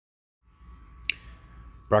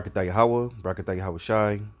Brakatah Yahawah, Brakatah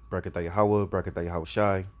Yahawashi, Brakatah Yahawah, Brakatah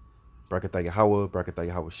Yahawashi, Brakatah Yahawah, Brakatah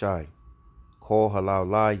Yahawashi. Call halal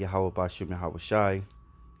la Yahawah BaHaSham Yahawashi.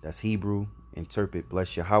 That's Hebrew. Interpret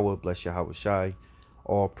bless Yahawah, bless Yahawashi.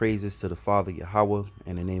 All praises to the Father Yahawah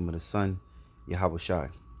in the name of the Son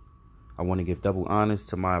Yahawashi. I want to give double honors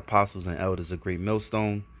to my apostles and elders of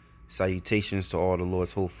GreatMillStone. Salutations to all the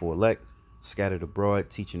Lord's hopeful elect, scattered abroad,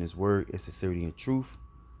 teaching his word in sincerity and truth.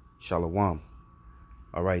 Shalom.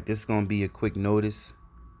 All right, this is going to be a quick notice.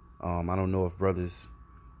 I don't know if brothers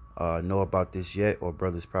know about this yet, or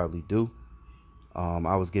brothers probably do.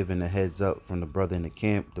 I was given a heads up from the brother in the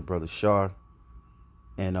camp, the brother Shar.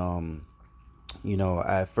 And,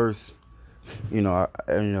 at first,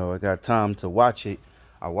 I got time to watch it.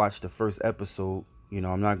 I watched the first episode.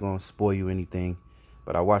 I'm not going to spoil you anything,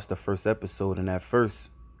 but I watched the first episode, and at first,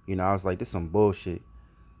 I was like, this is some bullshit.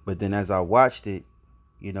 But then as I watched it,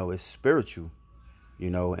 it's spiritual,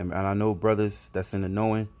 and I know brothers that's in the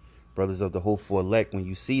knowing, brothers of the hopeful elect, when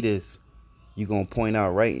you see this, you're going to point out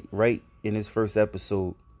right in this first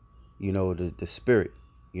episode, the spirit,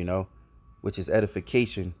 which is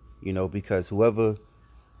edification, because whoever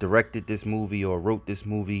directed this movie or wrote this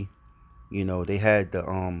movie, they had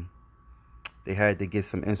to get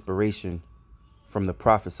some inspiration from the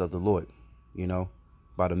prophets of the Lord,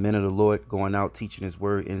 by the men of the Lord going out teaching his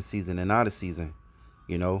word in season and out of season,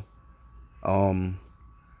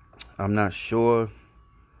 I'm not sure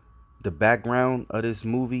the background of this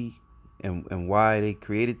movie and why they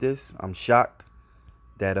created this. I'm shocked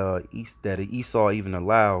that Esau even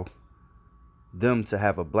allowed them to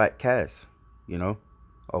have a black cast, a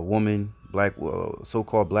woman,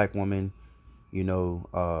 so-called black woman,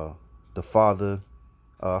 the father,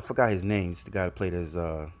 I forgot his name. It's the guy that played as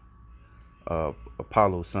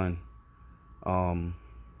Apollo's son,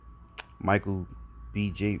 Michael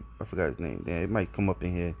B.J. I forgot his name. Yeah, it might come up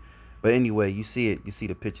in here, but anyway, you see it. You see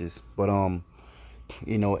the pictures, but and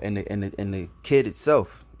the kid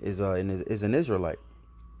itself is an Israelite.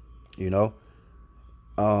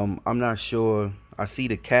 I'm not sure. I see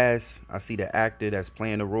the cast. I see the actor that's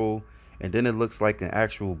playing the role, and then it looks like an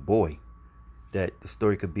actual boy that the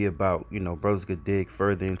story could be about. Brothers could dig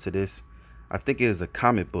further into this. I think it is a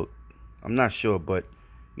comic book. I'm not sure, but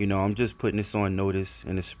I'm just putting this on notice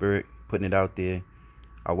in the spirit, putting it out there.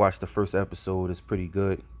 I watched the first episode. It's pretty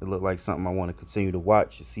good. It looked like something I want to continue to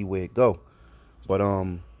watch and see where it go. But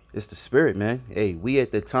it's the spirit, man. Hey, we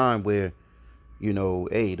at the time where,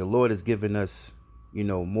 hey, the Lord has given us,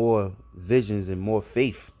 more visions and more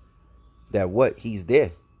faith that what he's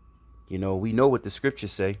there. We know what the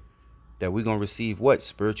scriptures say, that we're going to receive what?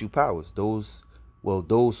 Spiritual powers. Those who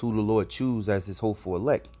the Lord choose as his hopeful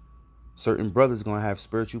elect. Certain brothers going to have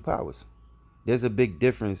spiritual powers. There's a big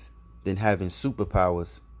difference than having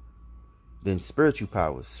superpowers than spiritual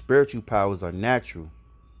powers. Spiritual powers are natural.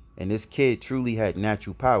 And this kid truly had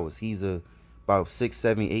natural powers. He's about 6,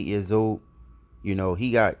 7, 8 years old.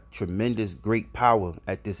 He got tremendous great power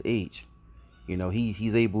at this age.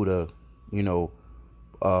 He's able to,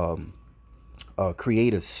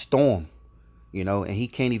 create a storm, and he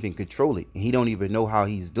can't even control it. And he don't even know how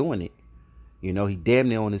he's doing it. He damn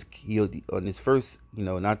near on his first,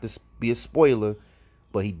 not to be a spoiler,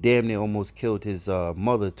 but he damn near almost killed his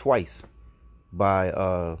mother twice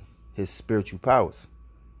by his spiritual powers.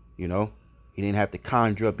 He didn't have to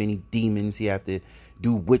conjure up any demons. He had to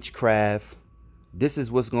do witchcraft. This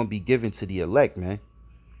is what's going to be given to the elect, man.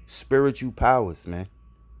 Spiritual powers, man.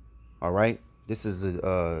 All right. This is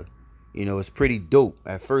it's pretty dope.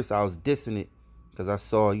 At first I was dissing it because I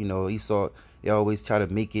saw, Esau, they always try to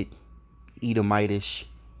make it Edomitish,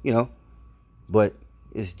 but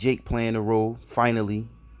it's Jake playing the role finally,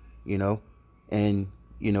 and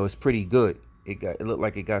it's pretty good. It looked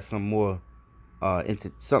like it got some more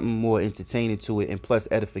something more entertaining to it, and plus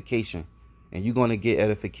edification. And you're gonna get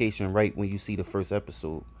edification right when you see the first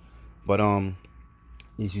episode. But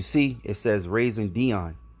as you see, it says raising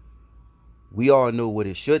Dion. We all know what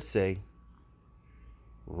it should say.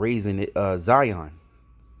 Raising it Zion.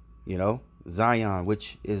 Zion,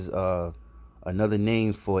 which is another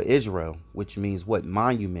name for Israel, which means what?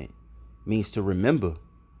 Monument. Means to remember.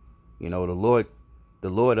 The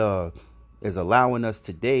Lord is allowing us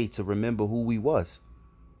today to remember who we was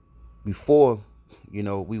before,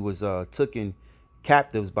 we was taken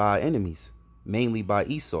captives by our enemies, mainly by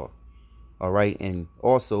Esau. All right. And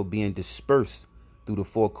also being dispersed through the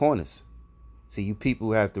four corners. See, you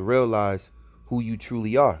people have to realize who you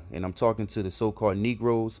truly are. And I'm talking to the so-called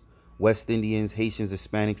Negroes, West Indians, Haitians,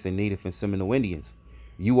 Hispanics, and Native and Seminole Indians.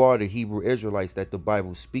 You are the Hebrew Israelites that the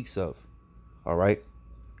Bible speaks of. All right.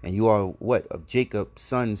 And you are what? Of Jacob's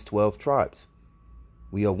sons, 12 tribes.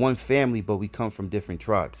 We are one family, but we come from different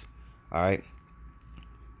tribes. All right.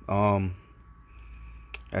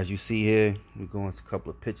 As you see here, we're going to a couple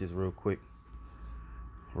of pictures real quick.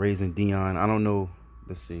 Raising Dion. I don't know.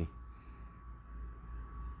 Let's see.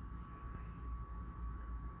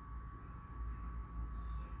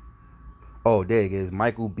 Oh, there it is.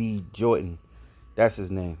 Michael B. Jordan. That's his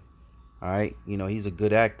name. All right. You know, he's a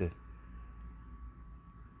good actor.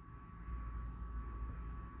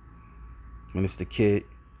 And it's the kid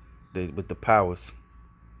with the powers.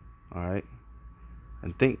 All right.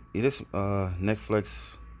 And think this Netflix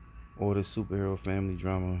or the superhero family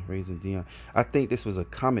drama Raising Dion. I think this was a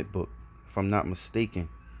comic book, if I'm not mistaken.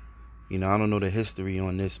 You know, I don't know the history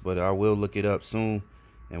on this, but I will look it up soon,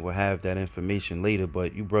 and we'll have that information later.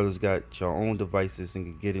 But you brothers got your own devices and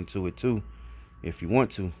can get into it too, if you want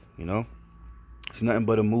to. You know, it's nothing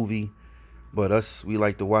but a movie. But we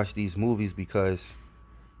like to watch these movies because,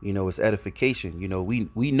 you know, it's edification. You know,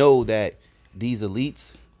 we know that these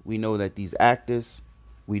elites, we know that these actors,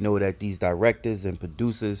 we know that these directors and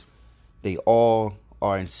producers, they all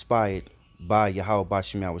are inspired by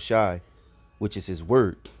Yahawashi, which is his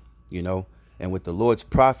word, you know, and with the Lord's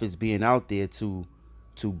prophets being out there to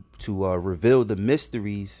reveal the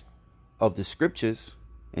mysteries of the scriptures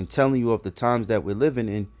and telling you of the times that we're living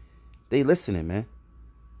in, they listening, man.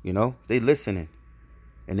 You know, they listening,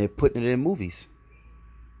 and they're putting it in movies.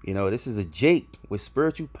 You know, this is a Jake with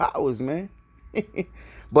spiritual powers, man.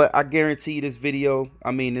 But I guarantee you this video,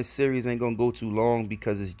 I mean, this series ain't gonna go too long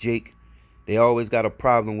because it's Jake. They always got a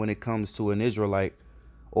problem when it comes to an Israelite,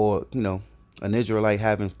 or, you know, an Israelite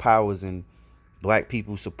having powers and black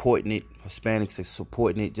people supporting it, Hispanics are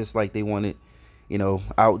supporting it, just like they wanted, you know,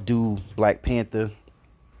 outdo Black Panther.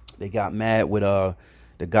 They got mad with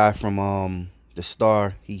the guy from the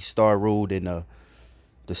Star. He star ruled in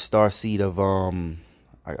the Star Seed of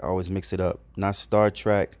I always mix it up. Not Star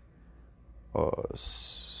Trek.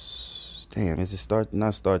 Damn, is it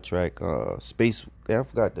not Star Trek? Space. I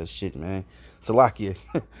forgot that shit, man. Salakia.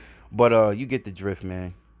 But you get the drift,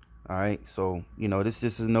 man. All right. So, you know, this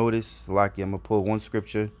just a notice. Salakia. I'm gonna pull one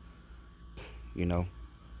scripture. You know,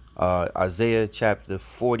 Isaiah chapter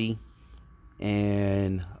 40,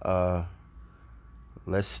 and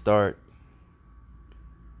let's start.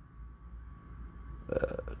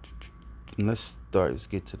 Let's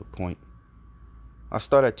get to the point. I'll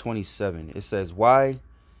start at 27. It says, "Why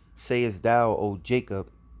sayest thou, O Jacob,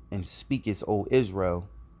 and speakest, O Israel,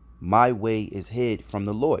 my way is hid from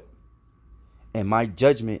the Lord, and my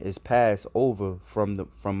judgment is passed over from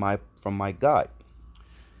my God?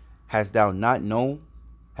 Hast thou not known?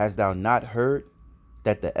 Hast thou not heard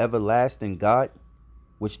that the everlasting God,"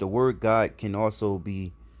 which the word God can also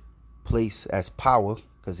be placed as power,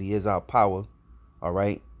 because he is our power, all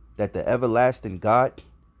right, "that the everlasting God,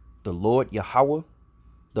 the Lord Yahawah,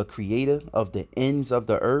 the creator of the ends of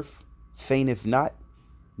the earth, fainteth not,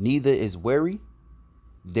 neither is weary.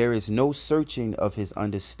 There is no searching of his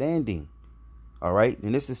understanding." All right.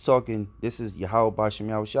 And this is Yahawah BaHaSham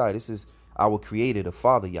Yahawashi. This is our creator, the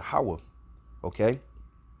Father, Yahawah. Okay.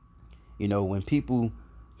 You know, when people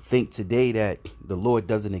think today that the Lord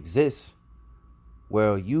doesn't exist,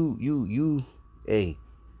 well, you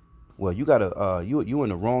gotta, you in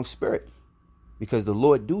the wrong spirit, because the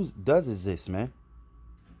Lord does exist, man.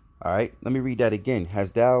 All right, let me read that again.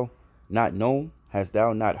 "Hast thou not known? Hast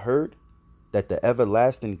thou not heard that the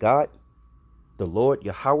everlasting God, the Lord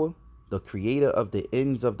Yahawah, the creator of the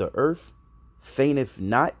ends of the earth, fainteth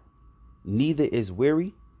not, neither is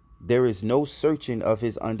weary? There is no searching of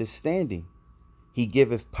his understanding. He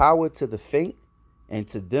giveth power to the faint, and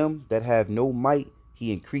to them that have no might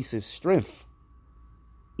he increaseth strength.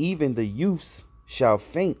 Even the youths shall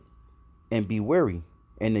faint and be weary,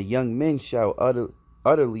 and the young men shall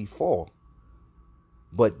utterly fall.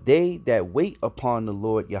 But they that wait upon the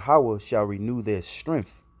Lord Yahawah shall renew their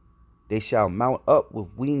strength. They shall mount up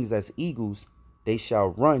with wings as eagles. They shall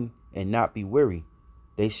run and not be weary.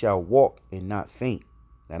 They shall walk and not faint."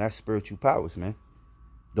 Now that's spiritual powers, man.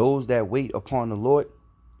 Those that wait upon the Lord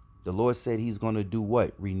said he's going to do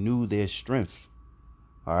what? Renew their strength.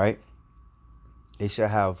 All right. They shall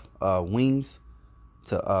have wings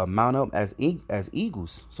to mount up as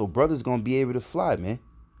eagles. So brothers going to be able to fly, man.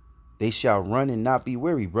 They shall run and not be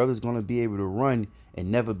weary. Brothers going to be able to run and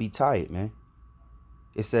never be tired, man.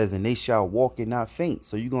 It says, "and they shall walk and not faint."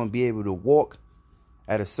 So you're going to be able to walk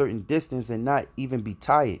at a certain distance and not even be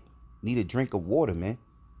tired. Need a drink of water, man.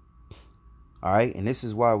 All right. And this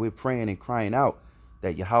is why we're praying and crying out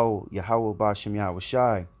that Yahawah BaHaSham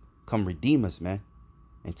Yahawashi come redeem us, man,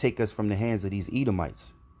 and take us from the hands of these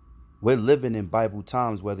Edomites. We're living in Bible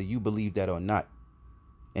times, whether you believe that or not.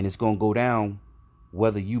 And it's going to go down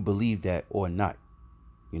whether you believe that or not.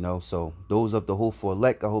 You know, so those of the hopeful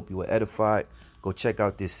elect, I hope you were edified. Go check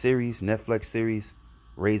out this series, Netflix series,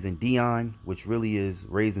 Raising Dion, which really is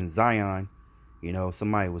Raising Zion. You know,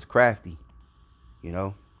 somebody was crafty, you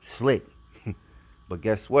know, slick. But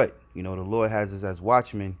guess what? You know, the Lord has us as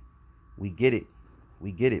watchmen. We get it.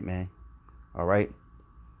 We get it, man. All right.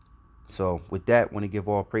 So with that, I want to give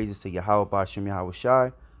all praises to Yahawah, BaHaSham,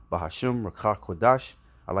 Yahawashi, BaHaSham, Rawchaa, Qadash.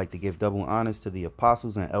 I like to give double honors to the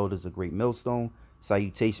apostles and elders of GreatMillStone.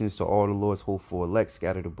 Salutations to all the Lord's hopeful elect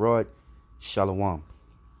scattered abroad. Shalom.